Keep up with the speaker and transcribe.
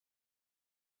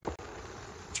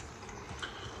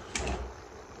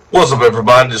What's up,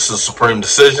 everybody? This is Supreme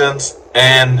Decisions,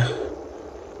 and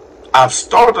I've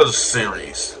started a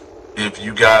series. If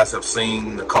you guys have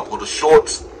seen a couple of the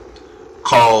shorts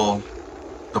called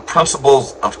The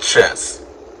Principles of Chess.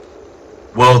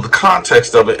 Well, the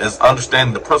context of it is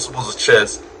understanding the principles of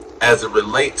chess as it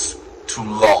relates to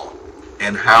law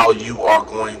and how you are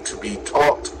going to be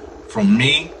taught from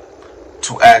me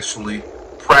to actually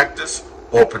practice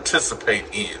or participate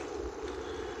in.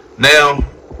 Now,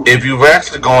 if you've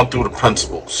actually gone through the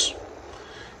principles,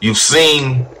 you've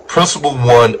seen principle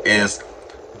one is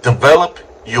develop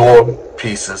your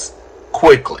pieces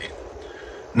quickly.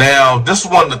 Now, this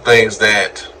is one of the things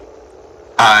that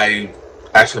I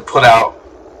actually put out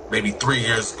maybe 3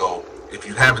 years ago. If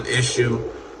you have an issue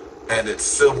and it's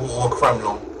civil or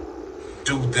criminal,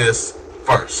 do this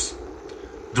first.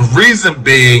 The reason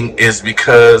being is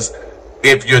because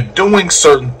if you're doing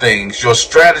certain things, your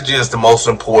strategy is the most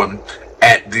important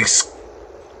at the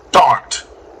start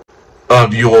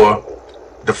of your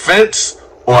defense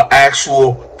or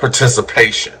actual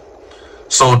participation.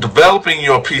 So developing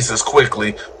your pieces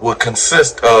quickly will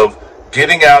consist of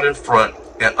getting out in front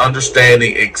and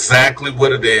understanding exactly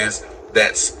what it is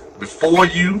that's before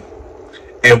you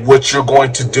and what you're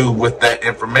going to do with that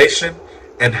information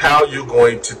and how you're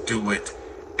going to do it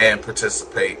and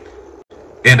participate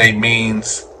in a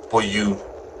means for you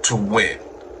to win.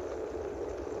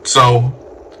 So,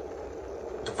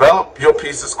 develop your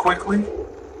pieces quickly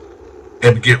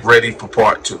and get ready for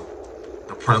part two,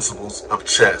 the principles of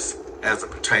chess as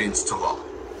it pertains to law.